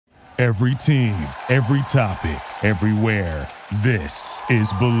Every team, every topic, everywhere. This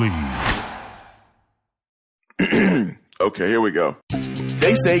is Believe. Okay, here we go.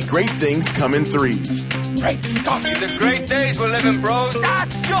 They say great things come in threes. Great Scott! The great days we're living, bro.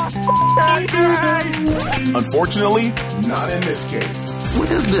 That's just great! Unfortunately, not in this case. What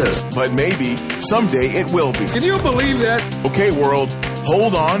is this? But maybe someday it will be. Can you believe that? Okay, world,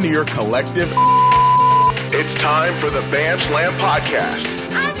 hold on to your collective. It's time for the Bam Slam Podcast.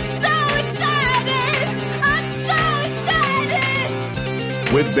 I'm so excited!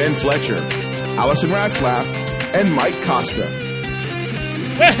 With Ben Fletcher, Allison Ratzlaff, and Mike Costa.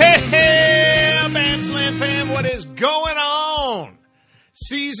 Hey, Bam Slam fam, what is going on?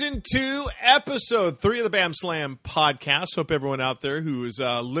 Season 2, Episode 3 of the Bam Slam Podcast. Hope everyone out there who is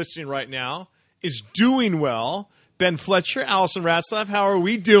listening right now is doing well. Ben Fletcher, Allison Ratzlaff, how are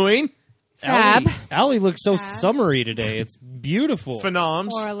we doing? Fab. Allie looks so summery today. It's beautiful.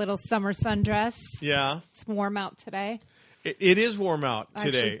 Phenoms. Or a little summer sundress. Yeah. It's warm out today. It is warm out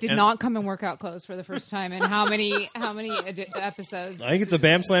today. Actually, did not come in workout clothes for the first time in how many episodes? I think it's a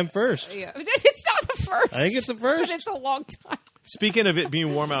Bam Slam first. Yeah. It's not the first. I think it's the first. But it's a long time. Speaking of it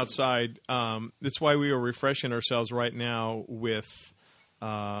being warm outside, that's why we are refreshing ourselves right now with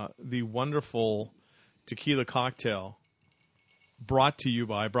the wonderful tequila cocktail brought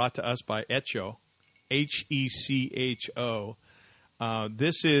to us by Hecho, Hecho.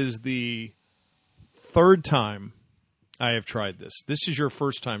 This is the third time I have tried this. This is your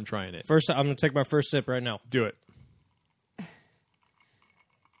first time trying it. I'm going to take my first sip right now. Do it.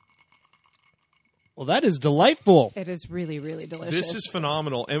 Well, that is delightful. It is really, really delicious. This is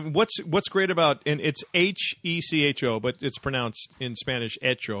phenomenal. And what's great about, and it's Hecho, but it's pronounced in Spanish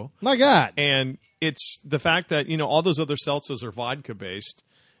Hecho. My God. And it's the fact that, all those other seltzers are vodka based.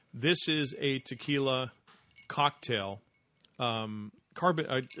 This is a tequila cocktail, a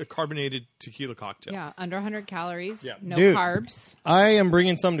carbonated tequila cocktail. Yeah, under 100 calories. Yeah. No Dude, carbs. I am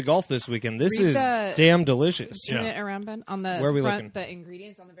bringing some to golf this weekend. This Read is damn delicious. Turn it around, Ben. On the Where are we front, looking? the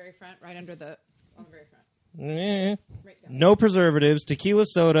ingredients on the very front, right under the on the very front. Right down. No preservatives, tequila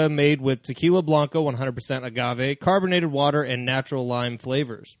soda made with tequila blanco, 100% agave, carbonated water, and natural lime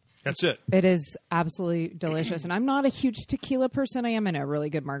flavors. That's it. It is absolutely delicious. And I'm not a huge tequila person. I am in a really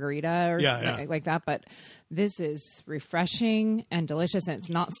good margarita or something like that. But this is refreshing and delicious. And it's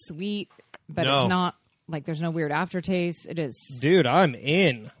not sweet, but it's not like there's no weird aftertaste. It is. Dude, I'm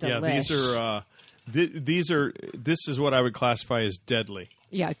in. Delish. Yeah, this is what I would classify as deadly.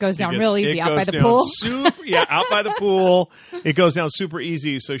 Yeah, it goes down Because real easy it out by goes the down pool. Out by the pool. It goes down super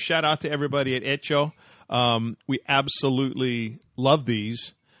easy. So shout out to everybody at Hecho. We absolutely love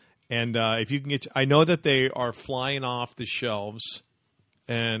these. And if you can get, I know that they are flying off the shelves.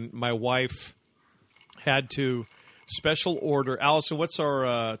 And my wife had to special order. Allison, what's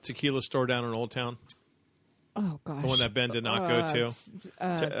our tequila store down in Old Town? Oh, gosh. The one that Ben did not go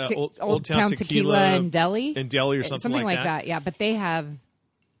to. Old Town Tequila and Deli. And Deli or something like that. Yeah, but they have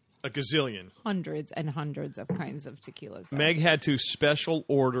a gazillion. hundreds and hundreds of kinds of tequilas. There. Meg had to special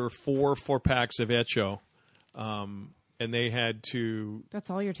order 4 packs of Hecho. And they had to...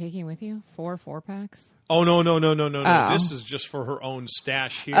 That's all you're taking with you? 4 packs? Oh, no. Oh. This is just for her own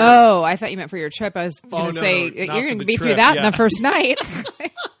stash here. Oh, I thought you meant for your trip. I was going to no, say, not you're for going the to be trip, through that yeah. in the first night.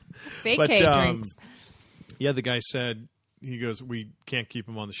 But, Vacay drinks. Yeah, the guy said, he goes, we can't keep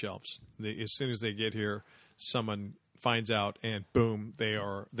them on the shelves. As soon as they get here, someone finds out, and boom, they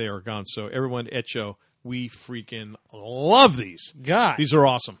are gone. So everyone at Hecho, we freaking love these. God. These are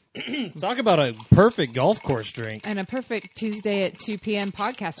awesome. Talk about a perfect golf course drink. And a perfect Tuesday at 2 p.m.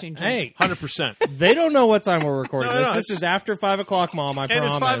 podcasting drink. Hey, 100%. they don't know what time we're recording No, this. no, This is after 5 o'clock, Mom, I And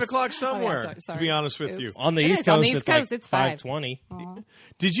promise. it's 5 o'clock somewhere, Oh, yeah, sorry. to be honest with you. On the It East is. On Coast, the East it's Coast, like it's 5. 5:20.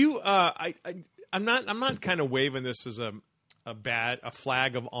 Did you? I'm not kind of waving this as a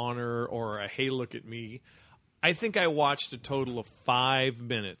flag of honor or a hey look at me. I think I watched a total of 5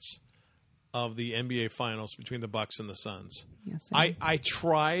 minutes of the NBA Finals between the Bucks and the Suns. Yes, I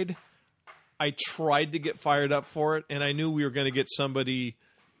tried to get fired up for it, and I knew we were going to get somebody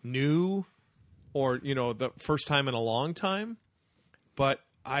new, or the first time in a long time. But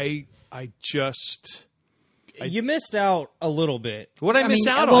I just. You missed out a little bit. What I miss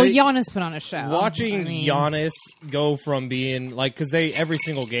out well, on? Giannis put on a show. Watching Giannis go from being like, because every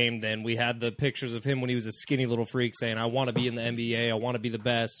single game then we had the pictures of him when he was a skinny little freak saying, I want to be in the NBA, I want to be the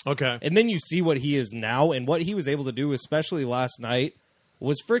best. Okay. And then you see what he is now, and what he was able to do, especially last night,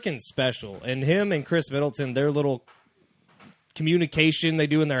 was freaking special. And him and Chris Middleton, their little communication they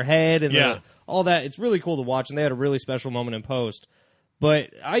do in their head and all that, it's really cool to watch, and they had a really special moment in post.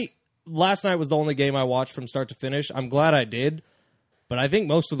 But last night was the only game I watched from start to finish. I'm glad I did, but I think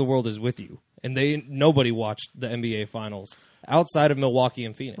most of the world is with you. And nobody watched the NBA Finals outside of Milwaukee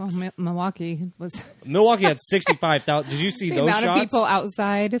and Phoenix. Well, Milwaukee had 65,000. Did you see those shots? The amount of people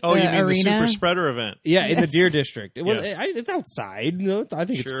outside you mean arena? the super spreader event? Yeah, in the Deer District. It's outside. I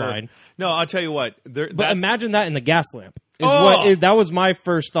think it's fine. No, I'll tell you what. But imagine that in the gas lamp. That was my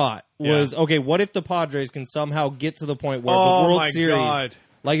first thought. Okay, what if the Padres can somehow get to the point where the World Series, God.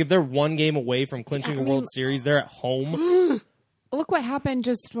 like if they're one game away from clinching a World Series, they're at home. Look what happened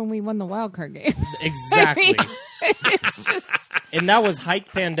just when we won the wild card game. Exactly. It's just... And that was height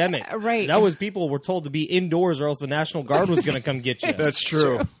pandemic. Right. That was people were told to be indoors or else the National Guard was going to come get you. That's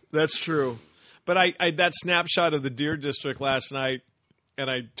true. That's true. But I that snapshot of the Deer District last night, and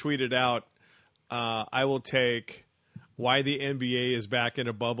I tweeted out, I will take why the NBA is back in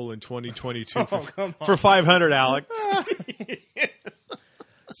a bubble in 2022 for 500, Alex.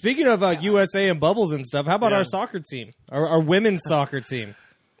 Speaking of USA and bubbles and stuff, how about our soccer team? Our women's soccer team?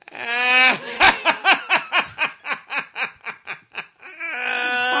 Why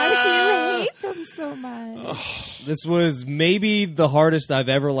do you hate them so much? This was maybe the hardest I've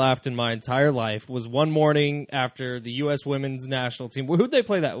ever laughed in my entire life. Was one morning after the U.S. women's national team. Who'd they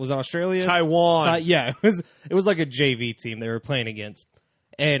play that? Was it Australia? Taiwan. Yeah, it was like a JV team they were playing against.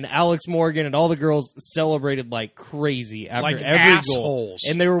 And Alex Morgan and all the girls celebrated like crazy after like every assholes. goal.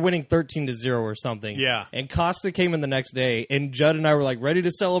 And they were winning 13-0 or something. Yeah. And Costa came in the next day, and Judd and I were like ready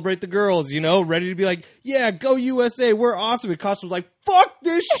to celebrate the girls, ready to be like, yeah, go USA, we're awesome. And Costa was like, fuck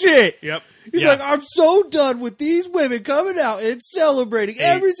this shit. Yep. He's like, I'm so done with these women coming out and celebrating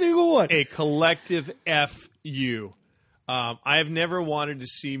every single one. A collective F-U. I have never wanted to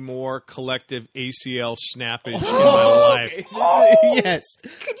see more collective ACL snappage in my life. Okay. Yes.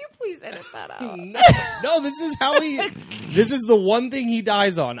 Could you please edit that out? No, this is how this is the one thing he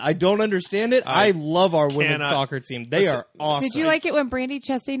dies on. I don't understand it. I love our women's soccer team. They are awesome. Did you like it when Brandy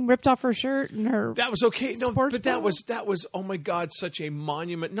Chastain ripped off her shirt and her? That was okay. No, but bra? that was oh my God, such a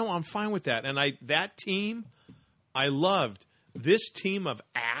monument. No, I'm fine with that. And that team, I loved. This team of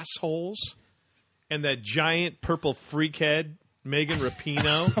assholes. And that giant purple freakhead, Megan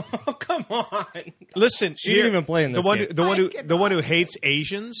Rapinoe. Oh, come on! Listen, she didn't even play in this game. The one who hates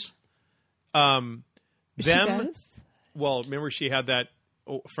Asians. Them. She does? Well, remember she had that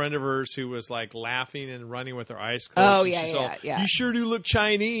friend of hers who was like laughing and running with her eyes closed. Oh yeah. You sure do look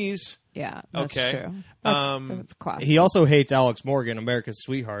Chinese. Yeah. That's okay. True. That's classic. He also hates Alex Morgan, America's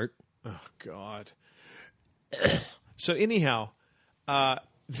sweetheart. Oh God. So anyhow,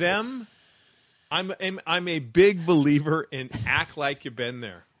 them. I'm a big believer in act like you've been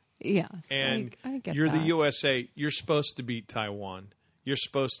there. Yes, and I get you're that. the USA. You're supposed to beat Taiwan. You're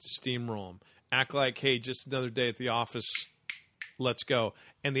supposed to steamroll them. Act like, hey, just another day at the office. Let's go.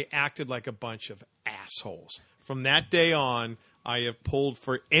 And they acted like a bunch of assholes. From that day on, I have pulled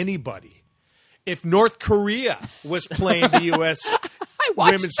for anybody. If North Korea was playing the U.S.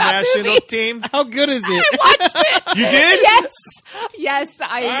 women's national team, how good is it? I watched it. You did? Yes.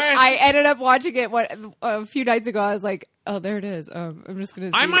 I ended up watching it a few nights ago. I was like, oh, there it is. I'm just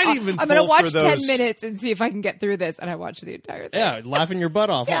going to. I might even. I'm going to watch 10 minutes and see if I can get through this. And I watched the entire thing. Yeah, laughing your butt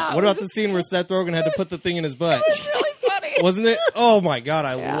off. Yeah, what about the scene where Seth Rogen had to put the thing in his butt? It was really funny. Wasn't it? Oh my God,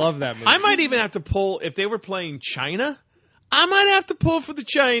 I love that movie. I might even have to pull if they were playing China. I might have to pull for the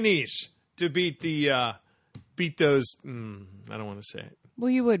Chinese to beat those. I don't want to say it.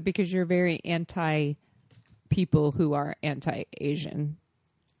 Well, you would because you're very anti people who are anti-Asian.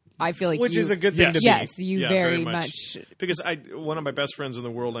 I feel like which is a good thing to be. Yes, you very much. Because one of my best friends in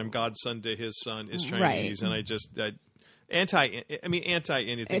the world, I'm godson to his son, is Chinese, and I just anti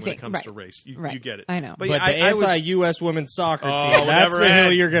anything when it comes to race. You get it. I know. But the anti-U.S. women's soccer team, that's the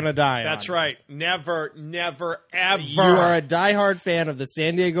hill you're going to die on. That's right. Never, ever. You are a diehard fan of the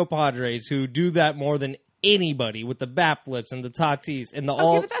San Diego Padres who do that more than anybody with the bat flips and the tatis and the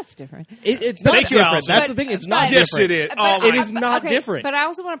all. But that's different. It's not different. That's the thing. It's not different. Yes, it is. It is not different. But I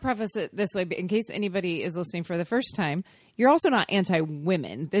also want to preface it this way, in case anybody is listening for the first time. You're also not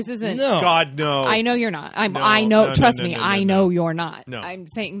anti-women. This isn't. No. God, no. I know you're not. I know. Trust me. I know you're not. No. I'm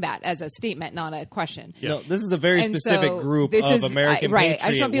saying that as a statement, not a question. Yeah. No, this is a very specific group of American patriot I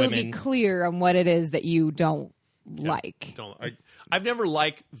just want people women. to be clear on what it is that you don't like. I've never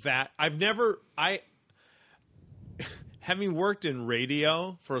liked that. Having worked in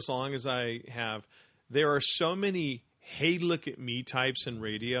radio for as long as I have, there are so many "hey, look at me" types in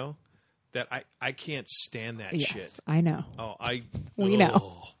radio that I can't stand that shit. I know. Oh, we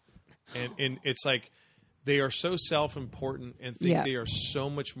know. And it's like they are so self-important and think they are so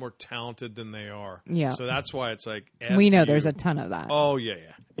much more talented than they are. Yeah. So that's why it's like, we know there's a ton of that. Oh, yeah.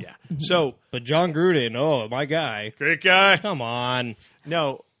 So, but John Gruden, my guy. Great guy. Come on.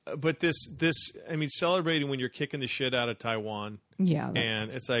 No, but this, I mean, celebrating when you're kicking the shit out of Taiwan. Yeah. And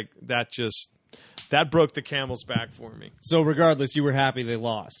it's like, that broke the camel's back for me. So regardless, you were happy they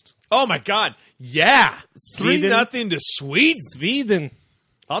lost. Oh, my God. Yeah. Sweden. 3-0 to Sweden. Sweden.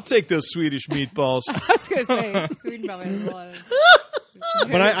 I'll take those Swedish meatballs. I was going to say, Sweden probably has a lot of...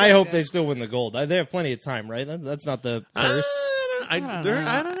 But I hope they still win the gold. They have plenty of time, right? That's not the curse. I don't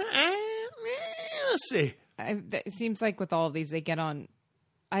know. Let's see. It seems like with all of these, they get on...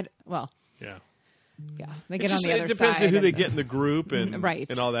 Yeah. They get on the other side. It depends on who they get in the group and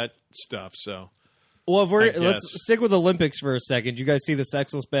right. all that stuff. So, well, let's stick with Olympics for a second. You guys see the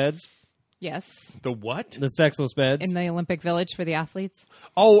sexless beds? Yes. The what? The sexless beds in the Olympic Village for the athletes.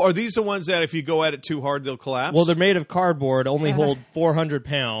 Oh, are these the ones that if you go at it too hard, they'll collapse? Well, they're made of cardboard, only hold 400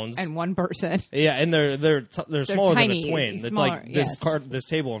 pounds, and one person. Yeah, and they're smaller tiny, than a twin. Smaller, It's like this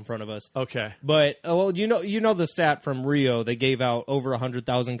table in front of us. Okay, but you know the stat from Rio. They gave out over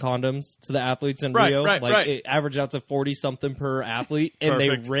 100,000 condoms to the athletes in Rio. It averaged out to 40 something per athlete, and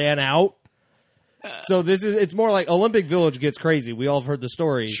they ran out. So it's more like Olympic Village gets crazy. We all have heard the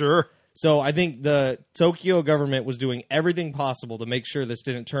story. Sure. So I think the Tokyo government was doing everything possible to make sure this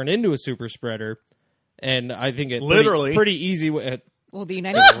didn't turn into a super spreader, and I think it pretty easy. Well, the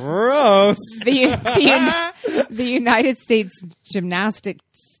United gross. The United States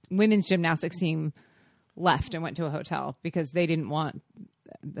women's gymnastics team left and went to a hotel because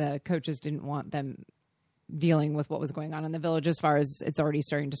the coaches didn't want them dealing with what was going on in the village as far as it's already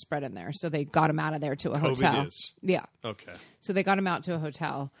starting to spread in there. So they got them out of there to a hotel. Yeah. Okay. So they got them out to a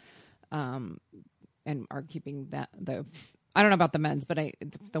hotel. And are keeping I don't know about the men's, but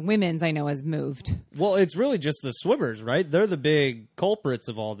the women's I know has moved. Well, it's really just the swimmers, right? They're the big culprits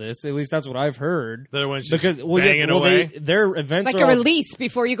of all this. At least that's what I've heard. They're the ones just banging away. Their events it's like a release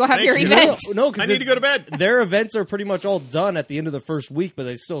before you go have your event. No, I need to go to bed. Their events are pretty much all done at the end of the first week, but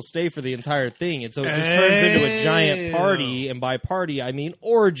they still stay for the entire thing, and so it just turns into a giant party. And by party, I mean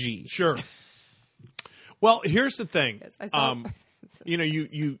orgy. Sure. Well, here's the thing. Yes, I saw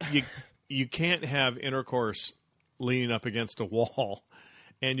you can't have intercourse leaning up against a wall,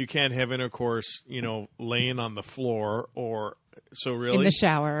 and you can't have intercourse, laying on the floor or in the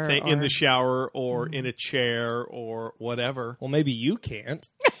shower, or in a chair or whatever. Well, maybe you can't.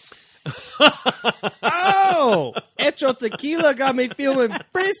 Oh, Hecho Tequila got me feeling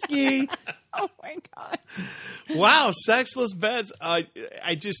frisky. Oh my God! Wow, sexless beds. I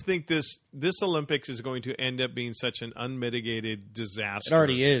just think this Olympics is going to end up being such an unmitigated disaster. It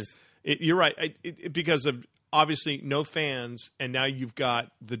already is. You're right, because of obviously no fans, and now you've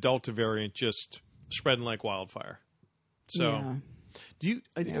got the Delta variant just spreading like wildfire. So,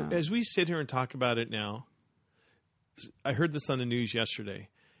 as we sit here and talk about it now, I heard this on the news yesterday.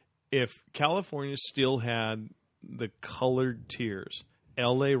 If California still had the colored tiers,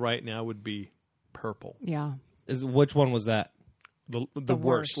 LA right now would be purple. Yeah. Which one was that? The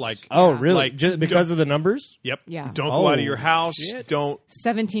worst. Really? Just because of the numbers? Yep. Yeah. Don't go out of your house. Shit. Don't.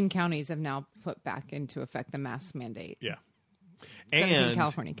 17 counties have now put back into effect the mask mandate. Yeah. 17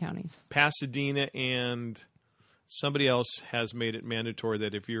 California counties. Pasadena and somebody else has made it mandatory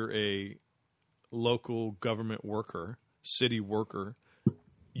that if you're a local government worker, city worker,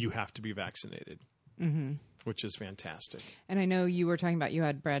 you have to be vaccinated. Mm-hmm. Which is fantastic. And I know you were talking about, you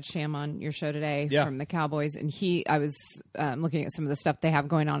had Brad Sham on your show today from the Cowboys, and I was looking at some of the stuff they have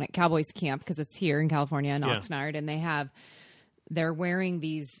going on at Cowboys camp because it's here in California in Oxnard, and they're wearing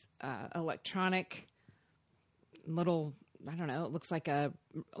these electronic little, I don't know, it looks like a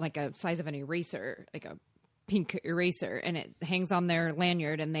size of an eraser, like a pink eraser, and it hangs on their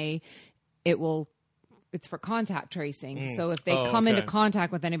lanyard, and it's for contact tracing. So if they come into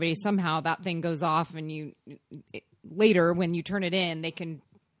contact with anybody, somehow that thing goes off, and later when you turn it in, they can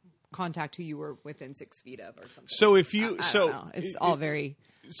contact who you were within 6 feet of or something. So if you, I don't know. It's all very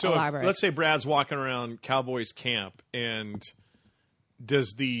elaborate. Let's say Brad's walking around Cowboys camp, and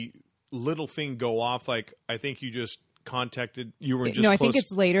does the little thing go off? Like, I think you just contacted, you were just no, close. I think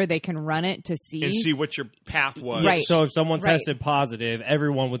it's later they can run it to see. And see what your path was. Right. So if someone tested positive,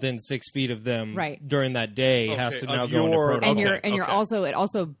 everyone within 6 feet of them during that day has to now go into protocol. And you're also, it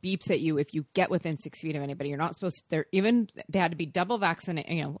also beeps at you if you get within 6 feet of anybody. You're not supposed to, they had to be double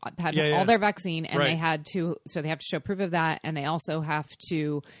vaccinated, had all their vaccine, and they had to, so they have to show proof of that, and they also have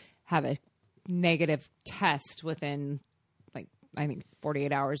to have a negative test within, I think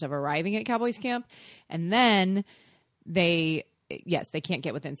 48 hours of arriving at Cowboys camp. And then yes, they can't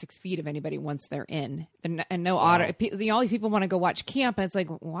get within 6 feet of anybody once they're in. And no all these people want to go watch camp, and it's like,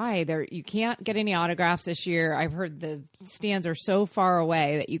 why? You can't get any autographs this year. I've heard the stands are so far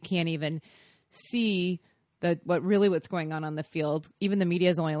away that you can't even see what's going on the field. Even the media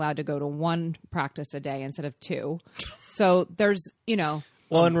is only allowed to go to 1 practice a day instead of 2. So there's,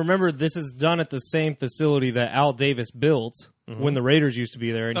 Well, and remember, this is done at the same facility that Al Davis built when the Raiders used to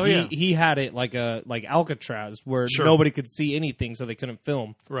be there, and he had it like Alcatraz, where nobody could see anything, so they couldn't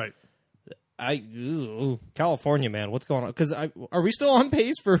film. Right. California, man, what's going on? Because are we still on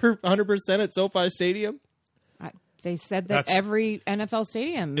pace for 100% at SoFi Stadium? They said that every NFL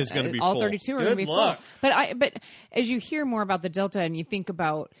stadium is going to be all full. 32 are going to be full. But as you hear more about the Delta and you think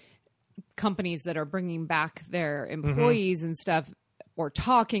about companies that are bringing back their employees and stuff, or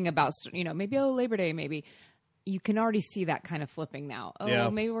talking about, maybe Labor Day, maybe you can already see that kind of flipping now.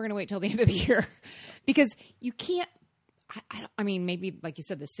 Maybe we're going to wait till the end of the year because you can't. I mean, maybe like you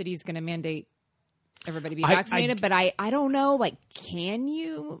said, the city's going to mandate everybody be vaccinated, but I don't know. Like, can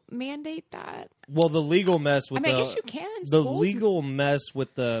you mandate that? Well, the legal mess with I guess you can. The legal mess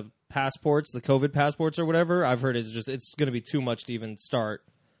with the passports, the COVID passports or whatever, I've heard it's going to be too much to even start.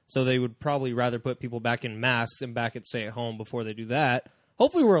 So they would probably rather put people back in masks and back at stay at home before they do that.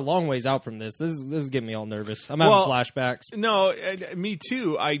 Hopefully, we're a long ways out from this. This is getting me all nervous. I'm having flashbacks. No, me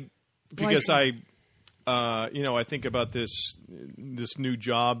too. I think about this new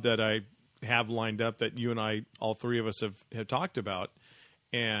job that I have lined up that you and I, all three of us, have talked about,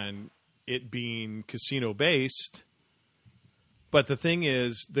 and it being casino based. But the thing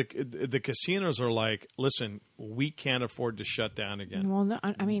is, the casinos are like, listen, we can't afford to shut down again. Well, no,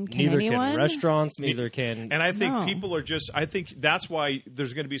 I mean, neither anyone? can restaurants, neither can. And I think people are I think that's why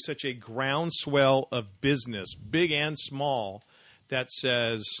there's going to be such a groundswell of business, big and small, that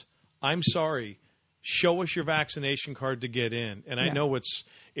says, I'm sorry, show us your vaccination card to get in. And I know it's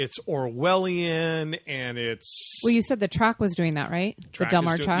Orwellian and it's... Well, you said the track was doing that, right? The Del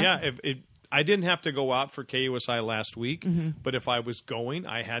Mar track? Yeah, I didn't have to go out for KUSI last week, but if I was going,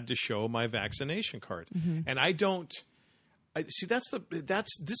 I had to show my vaccination card. And I don't see this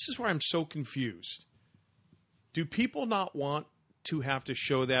is where I'm so confused. Do people not want to have to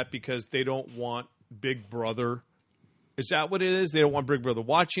show that because they don't want Big Brother? Is that what it is? They don't want Big Brother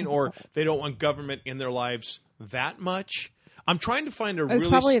watching, or they don't want government in their lives that much? I'm trying to find It's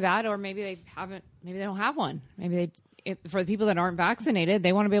probably that, or maybe they haven't. Maybe they don't have one. Maybe for the people that aren't vaccinated,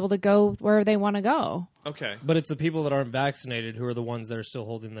 they want to be able to go where they want to go. Okay. But it's the people that aren't vaccinated who are the ones that are still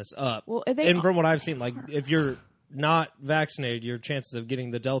holding this up. Well, and from what I've seen, like, if you're not vaccinated, your chances of getting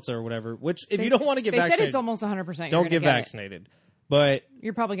the Delta or whatever, which if you don't want to get vaccinated... They said it's almost 100%. Don't get vaccinated. But...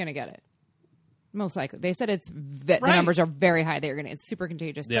 You're probably going to get it. Most likely. They said the numbers are very high. It's super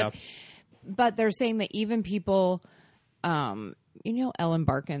contagious. Yeah. But they're saying that even people... Ellen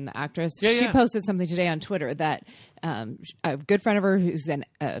Barkin, the actress, she posted something today on Twitter that a good friend of her who's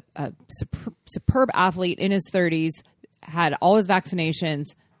a superb athlete in his 30s had all his vaccinations,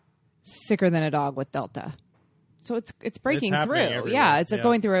 sicker than a dog with Delta. So it's breaking through. Everywhere. Yeah, it's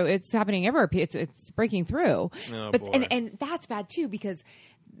going through. It's happening everywhere. It's breaking through. Oh, but boy. and that's bad too, because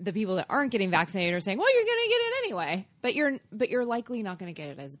the people that aren't getting vaccinated are saying, "Well, you're going to get it anyway," but you're likely not going to get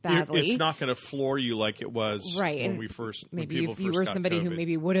it as badly. It's not going to floor you like it was right. when and we first. Maybe when if you were somebody COVID. who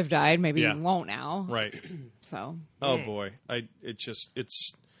maybe would have died, maybe you won't now. Right. So. Oh boy, it's.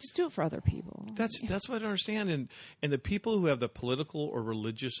 Just do it for other people. That's what I don't understand, and the people who have the political or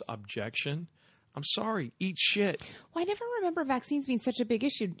religious objection, I'm sorry, eat shit. Well, I never remember vaccines being such a big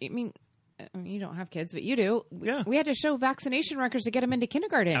issue. I mean, you don't have kids, but you do. Yeah. We had to show vaccination records to get them into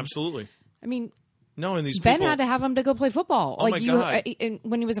kindergarten. Absolutely. I mean, no, and these Ben people had to have him to go play football. Oh, my God.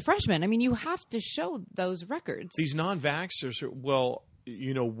 When he was a freshman. I mean, you have to show those records. These non-vaxxers, well,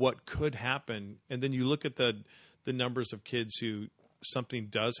 what could happen, and then you look at the numbers of kids who something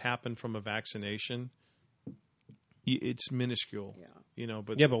does happen from a vaccination. It's minuscule. Yeah.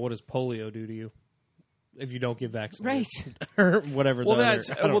 But what does polio do to you if you don't get vaccinated? Right. Or whatever. Well, that's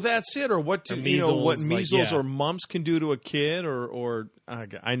it. Or what what measles or mumps can do to a kid, or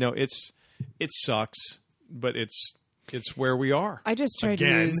I know it sucks, but it's where we are. I just try to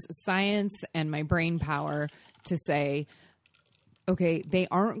use science and my brain power to say, okay, they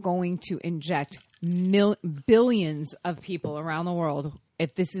aren't going to inject billions of people around the world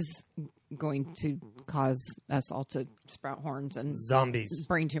if this is going to cause us all to sprout horns and zombies,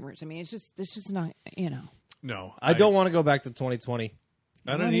 brain tumors. I mean, it's just not, No, I don't want to go back to 2020.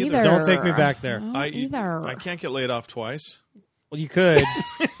 I don't either. Don't take me back there. I can't get laid off twice. Well, you could.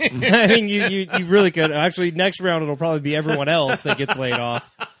 I mean, you really could. Actually, next round it'll probably be everyone else that gets laid off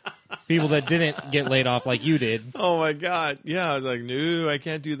people that didn't get laid off like you did. Oh my God! Yeah, I was like, no, I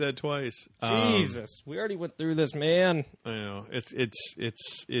can't do that twice. Jesus, we already went through this, man. I know it's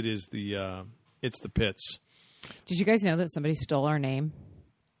the pits. Did you guys know that somebody stole our name?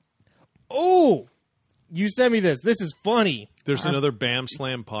 Oh, you sent me this. This is funny. There's another Bam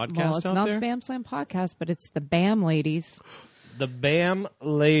Slam podcast Well, it's out not there? the Bam Slam podcast, but it's the Bam ladies. The Bam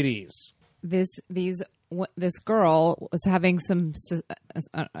ladies. This girl was having some.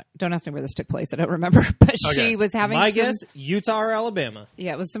 Don't ask me where this took place. I don't remember, but she was having. My guess: Utah or Alabama.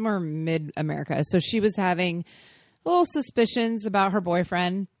 Yeah, it was somewhere mid America. So she was having little suspicions about her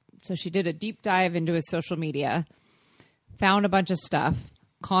boyfriend. So she did a deep dive into his social media, found a bunch of stuff,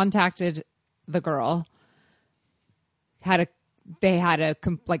 contacted the girl. They had a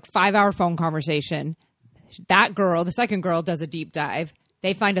 5-hour phone conversation. That girl, the second girl, does a deep dive.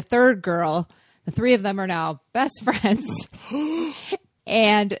 They find a third girl. The three of them are now best friends.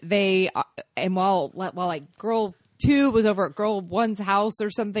 And while like girl 2 was over at girl 1's house or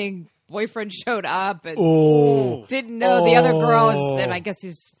something, boyfriend showed up and didn't know the other girl, and I guess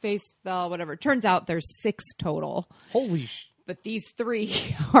his face fell, whatever. Turns out there's 6 total. Holy sh! But these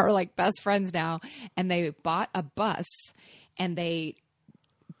 3 are like best friends now, and they bought a bus, and they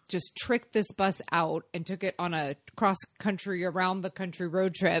just tricked this bus out and took it on a cross-country, around-the-country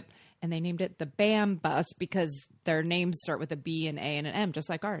road trip, and they named it the Bam Bus because their names start with a B, an A, and an M, just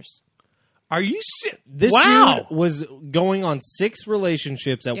like ours. Are you This dude was going on 6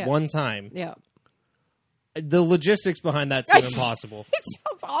 relationships at one time. Yeah. The logistics behind that seem impossible. It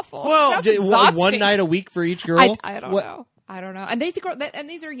sounds awful. Well, one night a week for each girl? I don't know. I don't know. And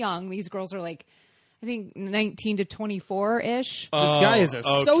these are young. These girls are like, I think 19 to 24-ish. This guy is a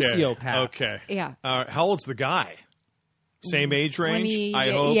sociopath. Okay. Yeah. How old's the guy? Same age range, 20,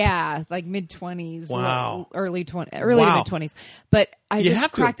 I hope? Yeah, like mid-20s. Wow. Early mid-20s. But I you just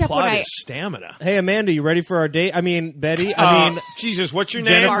have to cracked up when apply his stamina. Hey, Amanda, you ready for our date? I mean, Betty. Jesus, what's your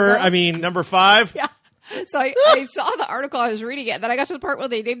Jennifer. name? Number 5? Yeah. So I saw the article, I was reading it, and then I got to the part where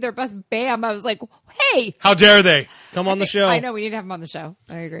they named their bus Bam. I was like, hey. How dare they? Come on the show. I know, we need to have him on the show.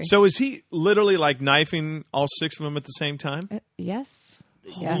 I agree. So is he literally like knifing all 6 of them at the same time? Yes.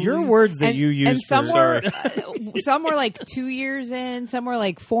 Yes. Your words that you used. And some were some were like 2 years in, some were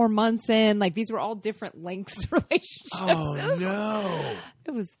like 4 months in. Like these were all different lengths relationships. Oh no!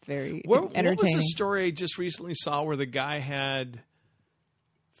 It was very What entertaining. was the story I just recently saw where the guy had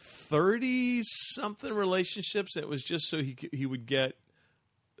 30-something relationships? It was just so he would get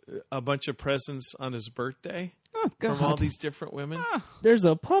a bunch of presents on his birthday from all these different women. There's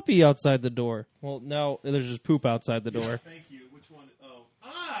a puppy outside the door. Well, no, there's just poop outside the door. Thank you. Which one? Oh,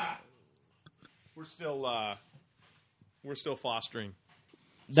 we're still fostering.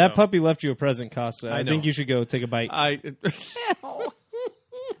 That puppy left you a present, Costa. I know. think you should go take a bite. I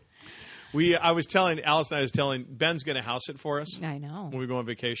was telling Alice, and I was telling Ben's going to house it for us. I know. When we go on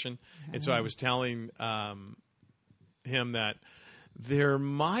vacation, and so I was telling him that there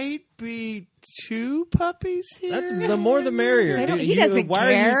might be 2 puppies here. That's the more the merrier. He doesn't Why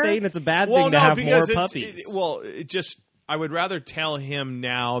care. are you saying it's a bad thing to have more puppies? I would rather tell him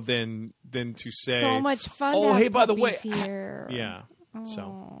now than to say. So much fun. Oh, to have hey, by the way, puppies here. yeah.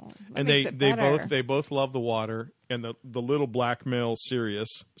 So, that and makes it better. they both love the water, and the little black male,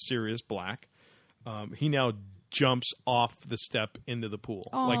 Sirius Black, he now jumps off the step into the pool.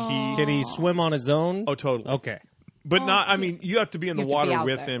 Like Did he swim on his own? Oh, totally. Okay. But not. I mean, you have to be in the You have to be water out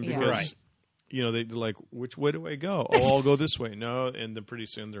with there, him yeah. because Right. they're like, which way do I go? Oh, I'll go this way. No, and then pretty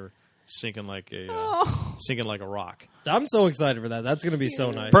soon they're sinking like a rock. I'm so excited for that. That's going to be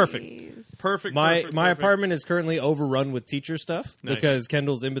so nice. Perfect. My perfect. apartment is currently overrun with teacher stuff Nice. because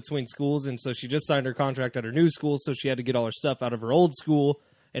Kendall's in between schools, and so she just signed her contract at her new school, so she had to get all her stuff out of her old school,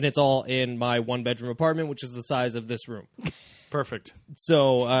 and it's all in my 1-bedroom apartment, which is the size of this room. Perfect.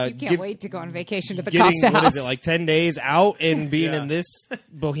 So You can't wait to go on vacation to the getting, Costa what house. is it, like 10 days out and being Yeah. in this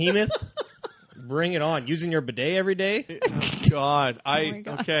behemoth? Bring it on. Using your bidet every day? God, my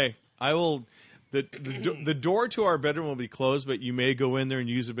God. Okay. I will. The door to our bedroom will be closed, but you may go in there and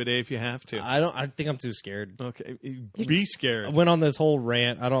use a bidet if you have to. I think I'm too scared. Okay, be I scared. went on this whole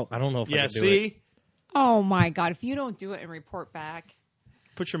rant. I don't know if I Yeah, can do see, it. Oh my God! If you don't do it and report back,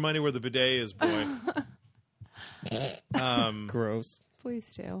 put your money where the bidet is, boy. Gross. please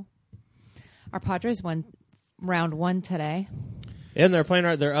do. Our Padres won round 1 today. And they're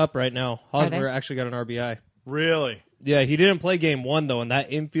playing. They're up right now. Are they? Hosmer actually got an RBI. Really? Yeah, he didn't play game 1 though, and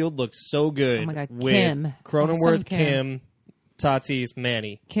that infield looked so good. Oh my God, with Kim. Cronenworth, Awesome Kim. Tatis,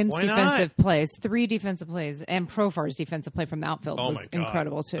 Manny. Kim's Why defensive plays, 3 defensive plays, and Profar's defensive play from the outfield was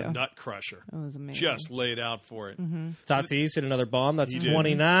incredible, too. The nut crusher. It was amazing. Just laid out for it. Tatis hit another bomb. That's He did.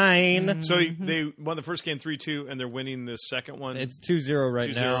 29. So they won the first game 3-2, and they're winning the second one. It's 2-0 right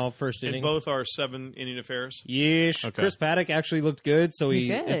 2-0. now, first And inning. both are 7-inning affairs. Yeesh. Okay. Chris Paddock actually looked good, so He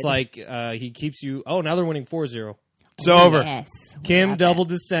did. it's like he keeps you. Oh, now they're winning 4-0. It's over. Yes. Kim Love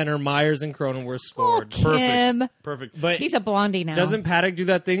doubled it. to center. Myers and Cronenworth Oh, scored. Kim. Perfect. But He's a blondie now. doesn't Paddock do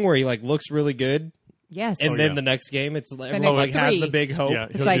that thing where he like looks really good, Yes. and then yeah. the next game it's everyone next like has three. the big hope. Yeah,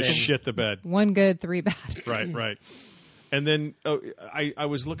 he'll like- just shit the bed. 1 good, 3 bad. Right. And then I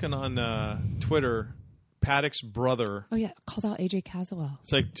was looking on Twitter, Paddock's brother. Oh, yeah. Called out AJ Caswell.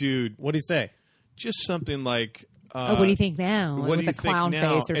 It's like, dude, What'd he say? just something like. What do you think now? What With do you a clown think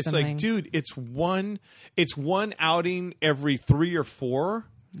now? face or it's something. like, dude, it's one outing every 3 or 4.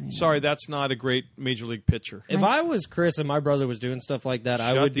 Sorry, that's not a great major league pitcher. If I was Chris and my brother was doing stuff like that,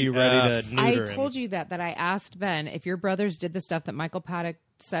 I Shut would be the ready F. to neuter I him. told you that I asked Ben if your brothers did the stuff that Michael Paddock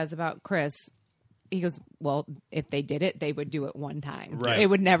says about Chris. He goes, well, if they did it, they would do it one time. Right. It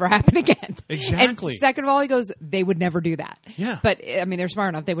would never happen again. Exactly. And second of all, he goes, they would never do that. Yeah. But, I mean, they're smart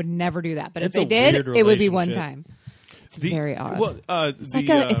enough. They would never do that. But It's if a they did, weird it would be one relationship. time. It's very odd. Well,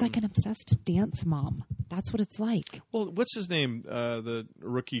 it's like an obsessed dance mom. That's what it's like. well, what's his name? The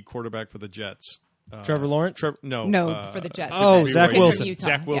rookie quarterback for the Jets. Trevor Lawrence? No, for the Jets. Oh, It's Zach from Wilson. Utah.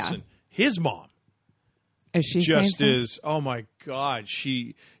 Zach Wilson. Yeah. His mom Is she just saying is. Oh my God,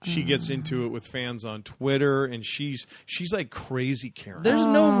 she gets into it with fans on Twitter, and she's like crazy Karen. There's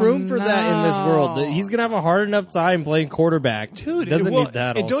no room for that in this world. no. He's gonna have a hard enough time playing quarterback. Dude, doesn't well, need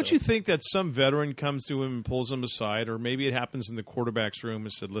that. And don't also. you think that some veteran comes to him and pulls him aside, or maybe it happens in the quarterback's room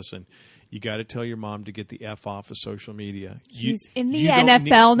and said, "Listen, you got to tell your mom to get the F off of social media. He's in the you don't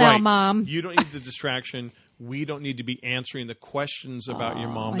NFL now, right. Mom." You don't need the distraction. We don't need to be answering the questions about your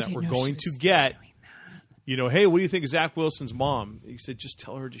mom I that didn't we're know going she to was get." doing that. You know, hey, what do you think of Zach Wilson's mom? He said, just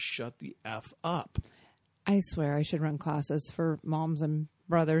tell her to shut the F up. I swear I should run classes for moms and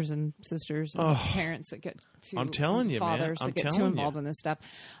brothers and sisters and parents that get too I'm telling you, man. fathers I'm that get too telling you. involved in this stuff.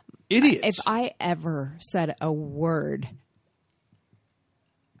 Idiots. If I ever said a word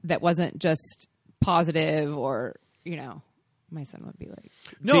that wasn't just positive or, my son would be like,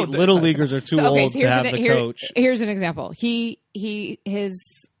 See, little leaguers are too old to have the coach. Here's an example.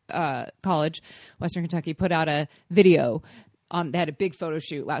 His college, Western Kentucky, put out a video. They had a big photo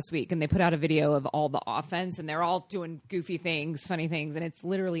shoot last week, and they put out a video of all the offense, and they're all doing goofy things, funny things, and it's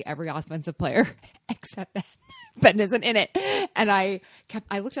literally every offensive player except Ben isn't in it. And I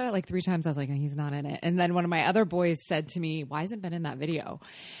looked at it like 3 times. I was like, oh, he's not in it. And then one of my other boys said to me, why isn't Ben in that video?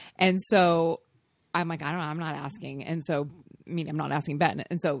 And so I'm like, I don't know. I'm not asking. And so, I'm not asking Ben.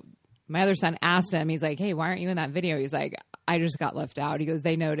 And so my other son asked him, he's like, hey, why aren't you in that video? He's like, I just got left out. He goes,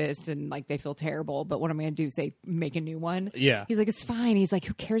 they noticed and like they feel terrible, but what am I going to do? Say, make a new one? Yeah. He's like, it's fine. He's like,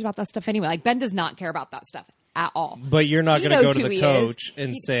 who cares about that stuff anyway? Like Ben does not care about that stuff at all. But you're not He going to go knows to who the he coach is.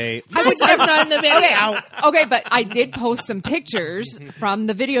 and say, I would "That's not in the video." Okay, but I did post some pictures from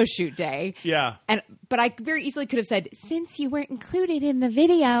the video shoot day. Yeah. But I very easily could have said, since you weren't included in the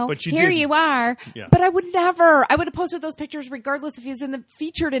video, But you here didn't. you are. Yeah. But I would never. I would have posted those pictures regardless if he was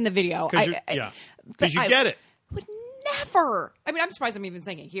featured in the video. Because you get it. Would never. I'm surprised I'm even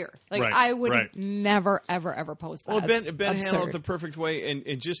saying it here. Like Right, I would right. never, ever, ever post that. Well, Ben It's handled it absurd. the perfect way,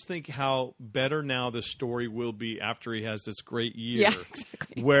 and just think how better now the story will be after he has this great year. Yeah,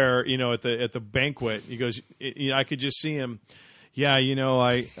 exactly. Where at the banquet, he goes, I could just see him. Yeah,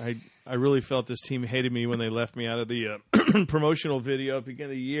 I really felt this team hated me when they left me out of the promotional video at the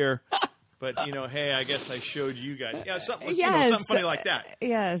beginning of the year. But hey, I guess I showed you guys. Yeah, something, something funny like that.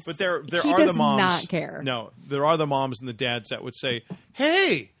 Yes, But there he are does the moms. not care. No, there are the moms and the dads that would say,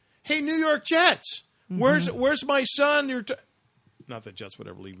 "Hey, New York Jets, where's my son?" Not that Jets would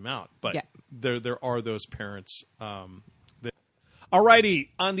ever leave him out, but Yeah. there are those parents. All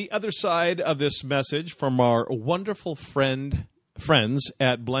righty, on the other side of this message from our wonderful friends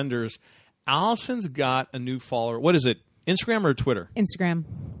at Blenders, Allison's got a new follower. What is it? Instagram or Twitter? Instagram.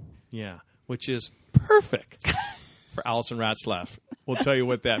 Yeah, which is perfect for Allison Ratzlaff. We'll tell you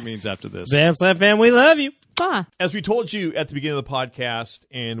what that means after this. Bam Slam fam, we love you. Bah. As we told you at the beginning of the podcast,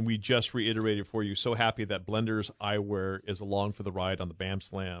 and we just reiterated for you, so happy that Blenders Eyewear is along for the ride on the Bam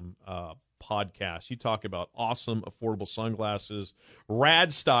Slam podcast. You talk about awesome, affordable sunglasses,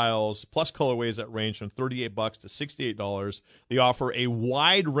 rad styles, plus colorways that range from $38 to $68. They offer a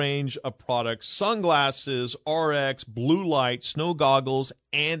wide range of products, sunglasses, RX, blue light, snow goggles,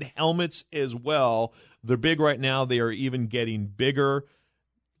 and helmets as well. They're big right now. They are even getting bigger.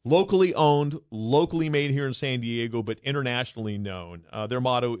 Locally owned, locally made here in San Diego, but internationally known. Their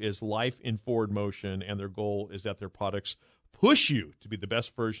motto is life in forward motion, and their goal is that their products push you to be the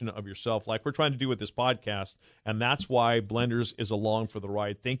best version of yourself, like we're trying to do with this podcast, and that's why Blenders is along for the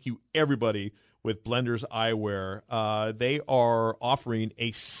ride. Thank you, everybody, with Blenders Eyewear. They are offering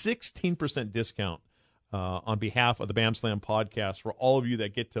a 16% discount on behalf of the Bam Slam podcast for all of you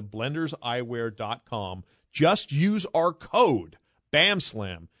that get to blenderseyewear.com. Just use our code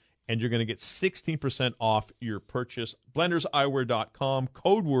BAMSLAM, and you're going to get 16% off your purchase. Blenderseyewear.com.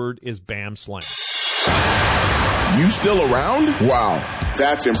 Code word is BAMSLAM. You still around? Wow,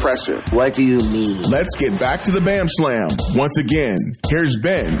 that's impressive. What do you mean? Let's get back to the Bam Slam. Once again, here's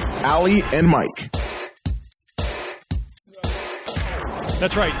Ben, Allie, and Mike.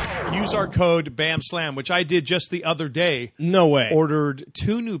 That's right. Use our code BAMSLAM, which I did just the other day. No way. Ordered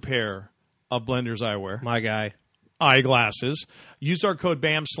 2 new pair of Blenders Eyewear. My guy. Eyeglasses. Use our code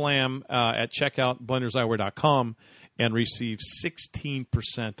BAMSLAM at checkout, blenderseyewear.com, and receive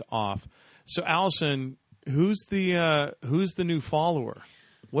 16% off. So, Allison, who's the new follower?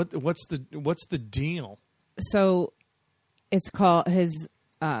 What's the deal? So, it's called, his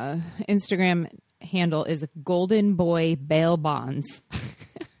Instagram handle is Golden Boy Bail Bonds.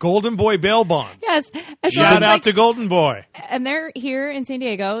 Golden Boy Bail Bonds. Yes. And so Shout out to Golden Boy. And they're here in San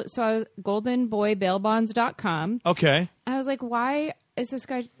Diego. So I was goldenboybailbonds.com. Okay. I was like, why is this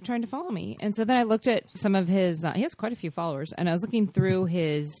guy trying to follow me? And so then I looked at some of his, he has quite a few followers, and I was looking through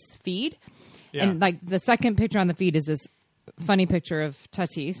his feed. Yeah. And like the second picture on the feed is this funny picture of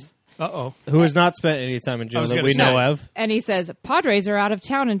Tatis. Uh-oh. Who has not spent any time in jail that we know of. And he says, Padres are out of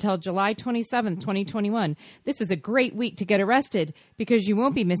town until July 27th, 2021. This is a great week to get arrested because you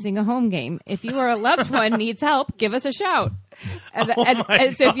won't be missing a home game. If you or a loved one needs help, give us a shout.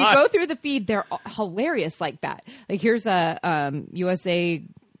 And so if you go through the feed, they're Okay. hilarious like that. Like here's a USA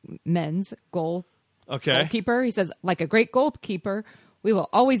men's goalkeeper. He says, like a great goalkeeper, we will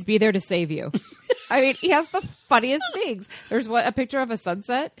always be there to save you. I mean, he has the funniest things. There's a picture of a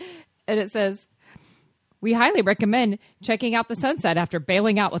sunset, and it says, we highly recommend checking out the sunset after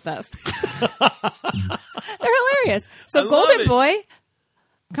bailing out with us. They're hilarious. So Golden Boy,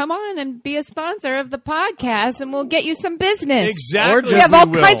 come on and be a sponsor of the podcast, and we'll get you some business. Exactly. We have all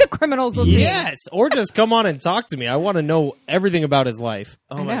kinds of criminals listening. Yes, or just come on and talk to me. I want to know everything about his life.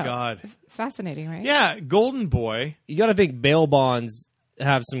 Oh, my God. Fascinating, right? Yeah, Golden Boy. You got to think bail bonds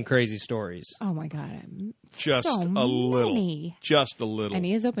have some crazy stories. Oh, my God. Just so a many. little. Just a little. And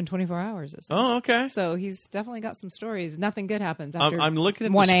he is open 24 hours. It says. Oh, okay. So he's definitely got some stories. Nothing good happens after I'm looking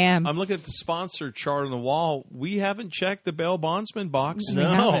at 1 a.m. I'm looking at the sponsor chart on the wall. We haven't checked the bail bondsman box.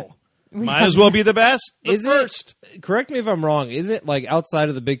 No. Might as well be the best. First. Correct me if I'm wrong. Is it like outside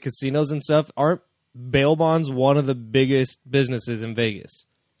of the big casinos and stuff, aren't bail bonds one of the biggest businesses in Vegas?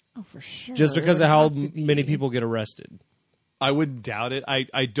 Oh, for sure. Just because of how many people get arrested. I wouldn't doubt it.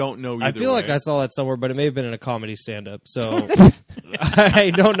 I don't know either I feel way. like I saw that somewhere, but it may have been in a comedy stand-up, so I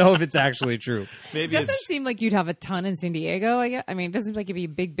don't know if it's actually true. Maybe it doesn't seem like you'd have a ton in San Diego. I mean, it doesn't seem like it'd be a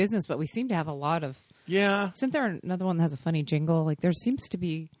big business, but we seem to have a lot of... Yeah. Isn't there another one that has a funny jingle? Like, there seems to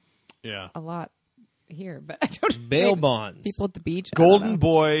be a lot here, but I don't know. Bail bonds. People at the beach. Golden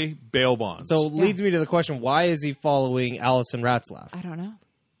Boy Bail Bonds. So leads me to the question, why is he following Allison Ratzlaff? I don't know.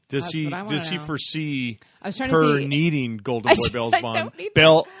 Does he know. foresee I was trying to her see, needing Golden Boy Bail I Bond? don't need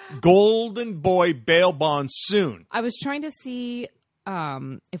Golden Boy Bail Bond soon. I was trying to see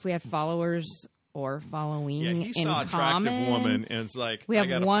if we had followers or following. Yeah, he saw in attractive common. woman, and it's like We have I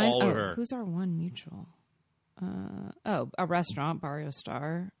gotta one. follow her. Who's our one mutual? A restaurant, Barrio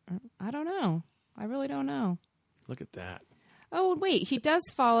Star. I don't know. I really don't know. Look at that. Oh wait, he does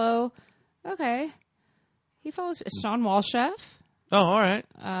follow. Okay, he follows Sean Walchef. Oh, all right.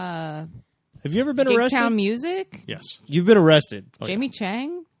 Have you ever been Gig arrested? Town Music. Yes. You've been arrested. Jamie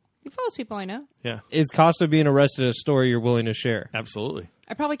Chang. He follows people I know. Yeah. Is Costa being arrested a story you're willing to share? Absolutely.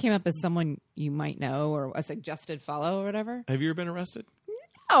 I probably came up as someone you might know or a suggested follow or whatever. Have you ever been arrested?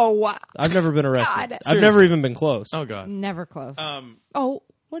 Oh, I've never been arrested. God. I've never even been close. Oh, God. Never close.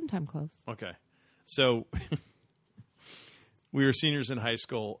 One time close. Okay. So we were seniors in high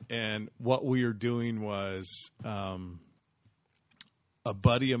school, and what we were doing was a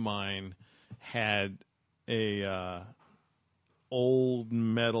buddy of mine had a old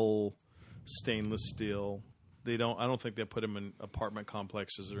metal stainless steel. I don't think they put them in apartment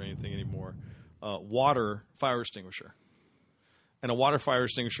complexes or anything anymore. Water fire extinguisher. And a water fire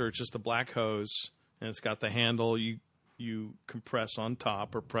extinguisher, it's just a black hose, and it's got the handle you compress on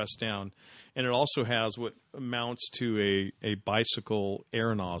top or press down. And it also has what amounts to a bicycle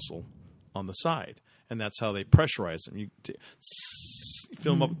air nozzle on the side. And that's how they pressurize them. You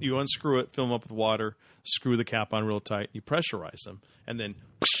fill them up. You unscrew it, fill them up with water, screw the cap on real tight. You pressurize them, and then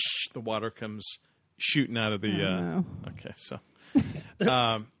the water comes shooting out of the. Okay, so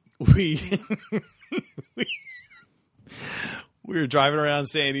we were driving around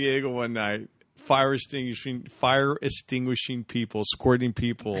San Diego one night, fire extinguishing people, escorting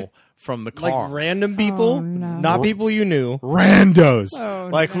people from the car. Like random people, not people you knew. Randos. Oh,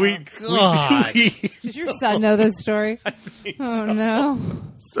 like no. we Did your son know this story? No.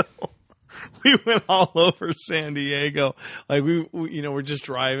 So we went all over San Diego. Like we're just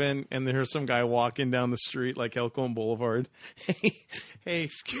driving, and there's some guy walking down the street, like El Cajon Boulevard. Hey,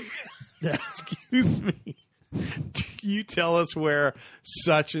 excuse me. You tell us where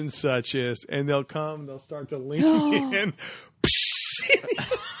such and such is, and they'll start to lean in.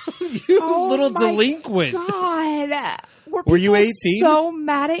 You little delinquent. God. Were you 18? So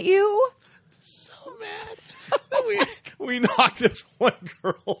mad at you? So mad. We knocked this one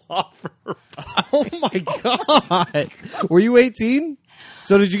girl off her bike. Oh my God. Were you 18?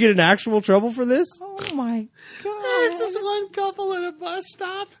 So did you get in actual trouble for this? Oh my God. There's this one couple at a bus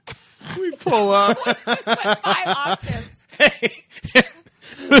stop. We pull up. Just went 5 octaves. Hey,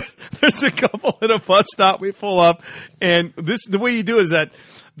 there's a couple at a bus stop. We pull up, and the way you do it is that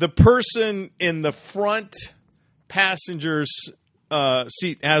the person in the front passenger's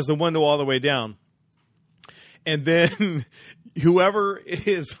seat has the window all the way down, and then whoever's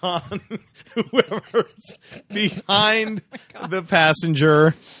behind the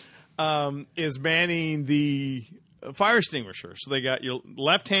passenger is manning the fire extinguisher. So they got your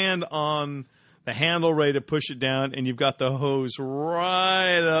left hand on the handle ready to push it down, and you've got the hose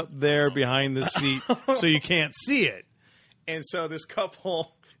right up there behind the seat so you can't see it. And so this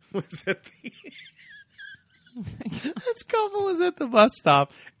couple was at the bus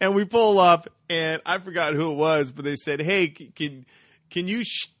stop, and we pull up, and I forgot who it was, but they said, "Hey, can you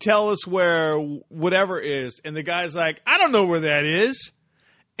tell us where whatever is?" And the guy's like, "I don't know where that is."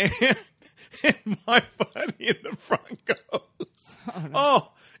 And my buddy in the front goes,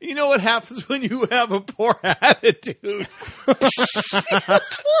 "Oh, you know what happens when you have a poor attitude?"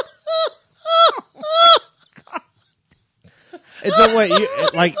 It's a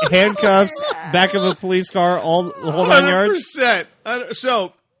what? Like handcuffs, back of a police car, all the whole 9 yards. 100%.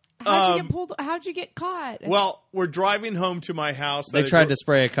 So, How'd you get pulled? How'd you get caught? well, we're driving home to my house. They tried to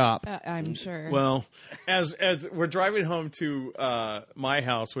spray a cop. I'm sure. Well, as we're driving home to my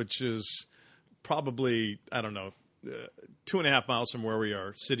house, which is probably, I don't know, 2.5 miles from where we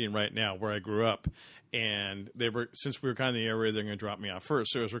are sitting right now, where I grew up. And since we were kind of in the area, they're going to drop me off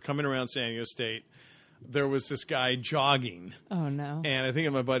first. So as we're coming around San Diego State, there was this guy jogging. Oh, no. And I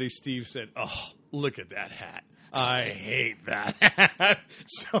think my buddy Steve said, "Oh, look at that hat. I hate that hat."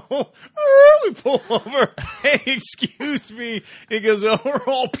 So we pull over. "Hey, excuse me." He goes, "Oh, we're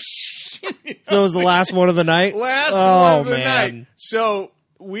all..." So it was the last one of the night? Last one of the man. night. So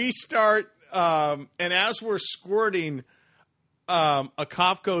we start, and as we're squirting, a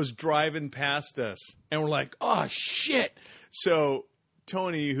cop goes driving past us. And we're like, "Oh, shit." So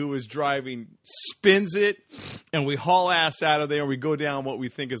Tony, who was driving, spins it, and we haul ass out of there, and we go down what we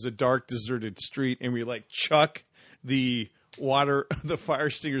think is a dark, deserted street, and we chuck the fire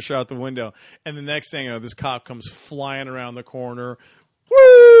extinguisher out the window. And the next thing you know, this cop comes flying around the corner.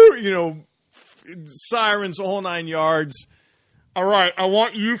 Woo! Sirens, the whole 9 yards. "All right, I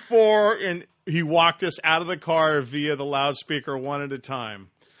want you four," and he walked us out of the car via the loudspeaker one at a time.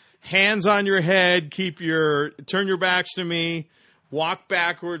 "Hands on your head, turn your backs to me. Walk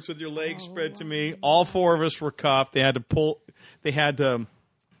backwards with your legs spread to me." All 4 of us were cuffed. They had to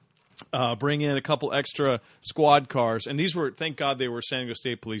bring in a couple extra squad cars. And these were, thank God they were San Diego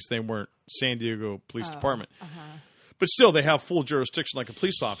State Police. They weren't San Diego Police Department. But still, they have full jurisdiction like a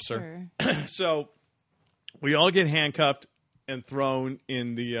police officer. Sure. So we all get handcuffed and thrown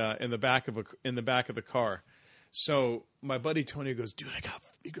in the back of the car. So my buddy Tony goes, "Dude, I got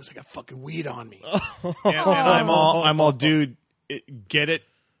fucking weed on me." And I'm all, "Dude, get it?"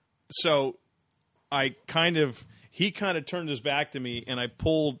 So he kind of turned his back to me, and I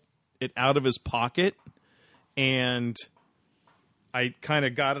pulled it out of his pocket, and I kind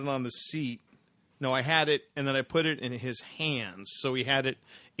of got it on the seat. No, I had it, and then I put it in his hands. So he had it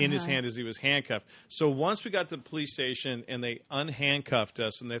in his hand as he was handcuffed. So once we got to the police station and they unhandcuffed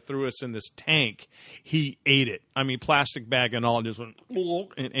us and they threw us in this tank, he ate it. I mean, plastic bag and all, and just went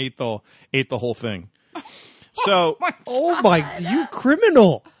and ate the whole thing. So, you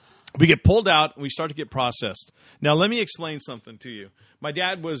criminal. We get pulled out and we start to get processed. Now, let me explain something to you. My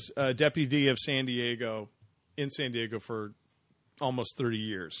dad was a deputy of San Diego for almost 30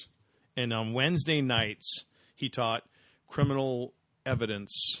 years. And on Wednesday nights, he taught criminal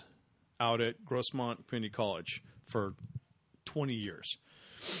evidence out at Grossmont Community College for 20 years.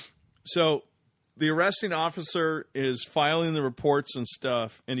 So the arresting officer is filing the reports and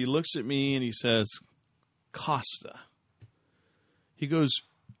stuff, and he looks at me and he says, Costa. He goes,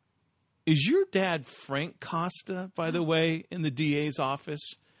 is your dad Frank Costa, by the way, in the DA's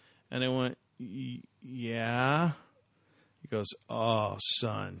office? And I went, yeah. He goes, oh,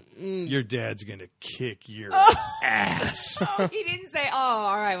 son, your dad's going to kick your ass. Oh, he didn't say, oh,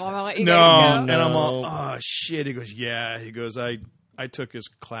 all right, well, I'm going to let you No, guys go. and I'm all, oh, shit. He goes, yeah. He goes, I took his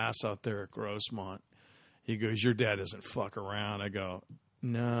class out there at Grossmont. He goes, your dad doesn't fuck around. I go,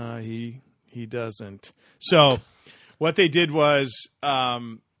 no, he doesn't. So what they did was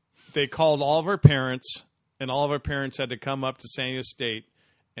they called all of our parents, and all of our parents had to come up to San Diego State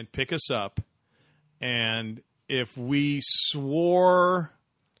and pick us up. And if we swore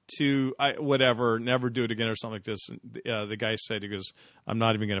to whatever, never do it again or something like this, the guy said, he goes, I'm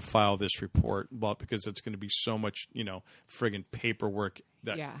not even going to file this report, but because it's going to be so much, friggin' paperwork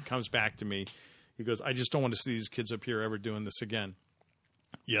that comes back to me. He goes, I just don't want to see these kids up here ever doing this again.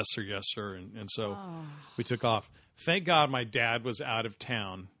 Yes, sir. Yes, sir. And so we took off. Thank God my dad was out of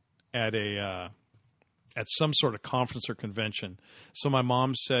town at some sort of conference or convention. So my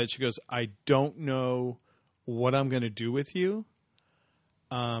mom said, she goes, I don't know what I'm going to do with you.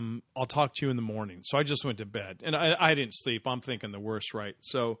 I'll talk to you in the morning. So I just went to bed. And I didn't sleep. I'm thinking the worst, right?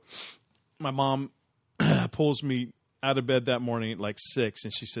 So my mom pulls me out of bed that morning at like 6,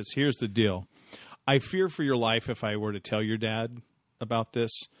 and she says, here's the deal. I fear for your life if I were to tell your dad about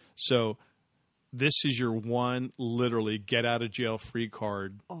this. So this is your one, literally, get-out-of-jail-free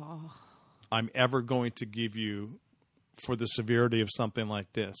card I'm ever going to give you for the severity of something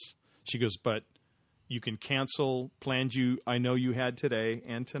like this. She goes, but you can cancel plans I know you had today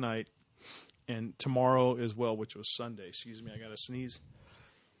and tonight and tomorrow as well, which was Sunday. Excuse me, I got to sneeze.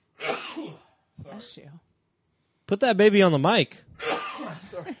 Bless you. Put that baby on the mic.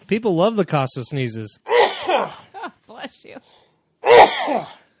 Sorry. People love the Costa sneezes. Bless you.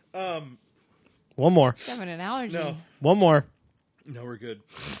 One more. Having an allergy. No. One more. No, we're good.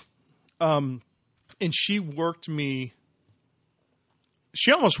 And she worked me.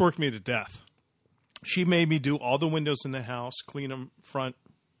 She almost worked me to death. She made me do all the windows in the house, clean them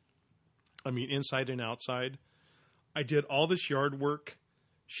inside and outside. I did all this yard work.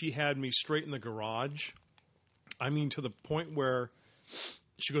 She had me straight in the garage. To the point where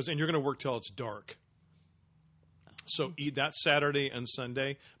she goes, and you're going to work till it's dark. So that Saturday and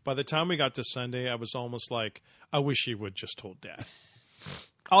Sunday, by the time we got to Sunday, I was almost like, I wish he would just told Dad.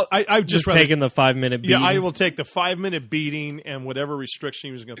 I've just taken the 5-minute beating. Yeah, I will take the 5-minute beating and whatever restriction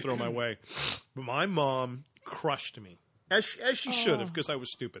he was going to throw my way. But my mom crushed me, as she should have, because I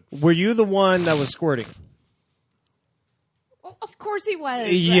was stupid. Were you the one that was squirting? Well, of course he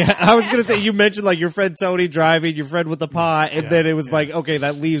was. Yeah, I was going to say, you mentioned like your friend Tony driving, your friend with the pot, and then it was like, okay,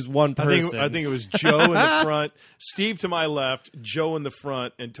 that leaves one person. I think it was Joe in the front, Steve to my left, Joe in the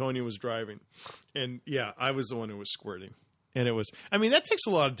front, and Tony was driving. And yeah, I was the one who was squirting. And it was, that takes a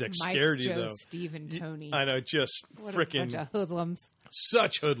lot of dexterity, Mike, Joe, though. Steve, and Tony. I know, just freaking. Bunch of hoodlums.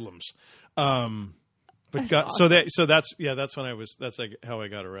 Such hoodlums. But that's awesome. So that's like how I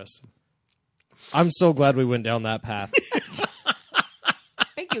got arrested. I'm so glad we went down that path.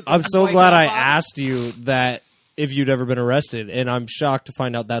 Thank you. I'm so glad I asked you that if you'd ever been arrested, and I'm shocked to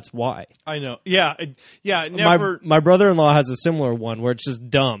find out that's why. I know. Yeah. Never. My brother-in-law has a similar one where it's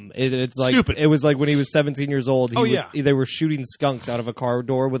just dumb. It's like stupid. It was like when he was 17 years old. They were shooting skunks out of a car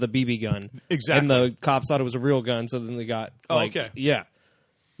door with a BB gun. Exactly. And the cops thought it was a real gun, so then they got. Okay. Yeah.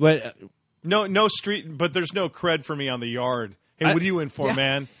 But no street, but there's no cred for me on the yard. Hey, what are you in for,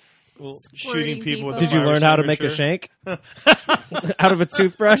 man? Well, shooting people with a Did you learn how to make a shank out of a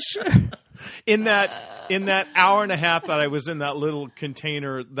toothbrush? In that hour and a half that I was in that little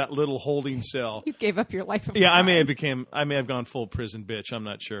container, that little holding cell. You gave up your life. Yeah, I may have gone full prison bitch. I'm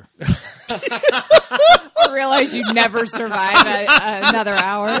not sure. I realized you'd never survive another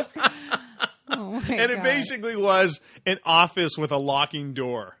hour. Oh my and it God. basically was an office with a locking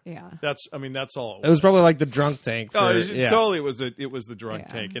door. Yeah, that's all. It was probably like the drunk tank. Totally. It was the drunk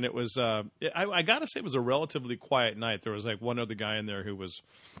tank, and it was. I gotta say, it was a relatively quiet night. There was like one other guy in there who was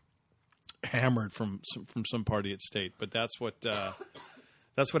hammered from some party at State, but that's what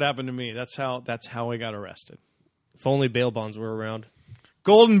happened to me. That's how I got arrested. If only bail bonds were around.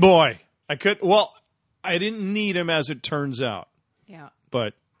 Golden boy. I didn't need him, as it turns out. Yeah,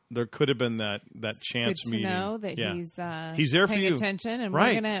 but there could have been that chance good to meeting. know that he's there for paying you. attention, and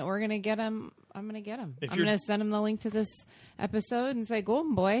right. we're gonna get him. I'm gonna get him. I'm gonna send him the link to this episode and say,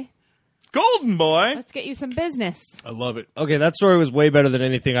 "Golden boy." Golden boy. Let's get you some business. I love it. Okay, that story was way better than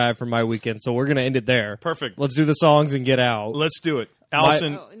anything I had from my weekend, so we're going to end it there. Perfect. Let's do the songs and get out. Let's do it.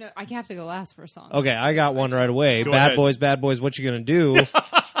 Allison. No, I have to go last for a song. Okay, I got one right away. Go Bad ahead. Boys, what you going to do?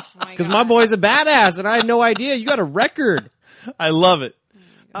 Because Oh my boy's a badass, and I had no idea. You got a record. I love it.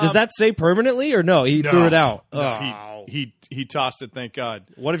 Does that stay permanently, or no? He threw it out. No, Oh. he tossed it, thank God.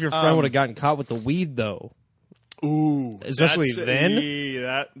 What if your friend would have gotten caught with the weed, though? Ooh. Especially then?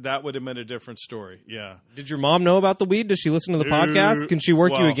 That would have been a different story, yeah. Did your mom know about the weed? Does she listen to the podcast? Can she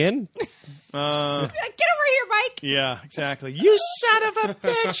work you well, again? Get over here, Mike. Yeah, exactly. You son of a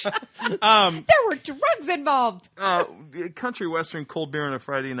bitch. There were drugs involved. Country western, cold beer on a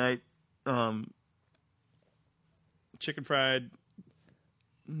Friday night, chicken fried.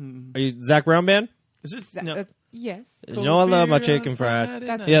 Are you Zach Brown Band? Is it? No. Yes. You know I love my chicken fried.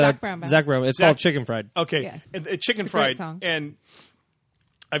 That's Yeah, Zach Brown Band. Zach Brown. It's called chicken fried. Okay, Yes. Chicken It's a great fried. song. And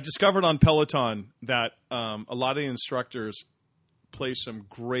I've discovered on Peloton that a lot of the instructors play some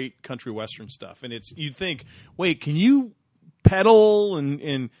great country western stuff, and you'd think, wait, can you pedal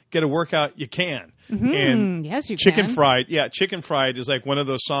and get a workout? You can. And Yes, you chicken can. fried. Yeah, chicken fried is like one of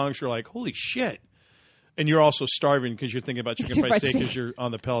those songs you're like, holy shit. And you're also starving because you're thinking about chicken fried steak because you're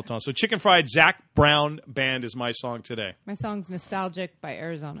on the Peloton. So Chicken Fried, Zach Brown Band is my song today. My song's Nostalgic by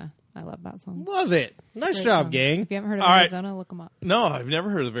Arizona. I love that song. Love it. Nice Great job, song. gang. If you haven't heard of All right. Arizona, look them up. No, I've never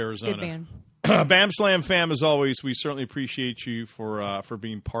heard of Arizona. Good band. Bam Slam fam, as always, we certainly appreciate you for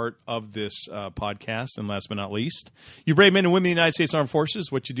being part of this podcast. And last but not least, you brave men and women of the United States Armed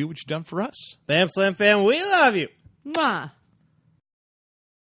Forces, what you've done for us. Bam Slam fam, we love you. Mwah.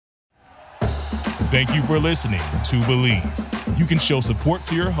 Thank you for listening to Believe. You can show support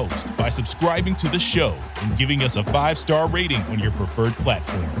to your host by subscribing to the show and giving us a 5-star rating on your preferred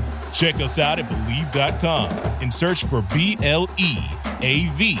platform. Check us out at Believe.com and search for BLEAV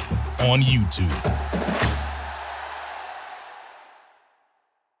on YouTube.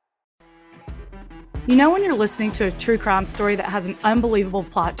 You know when you're listening to a true crime story that has an unbelievable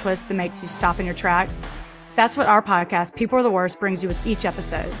plot twist that makes you stop in your tracks? That's what our podcast, People Are the Worst, brings you with each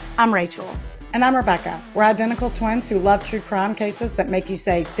episode. I'm Rachel. And I'm Rebecca. We're identical twins who love true crime cases that make you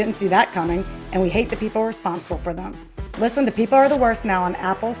say, didn't see that coming, and we hate the people responsible for them. Listen to People Are the Worst now on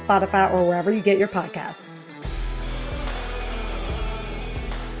Apple, Spotify, or wherever you get your podcasts.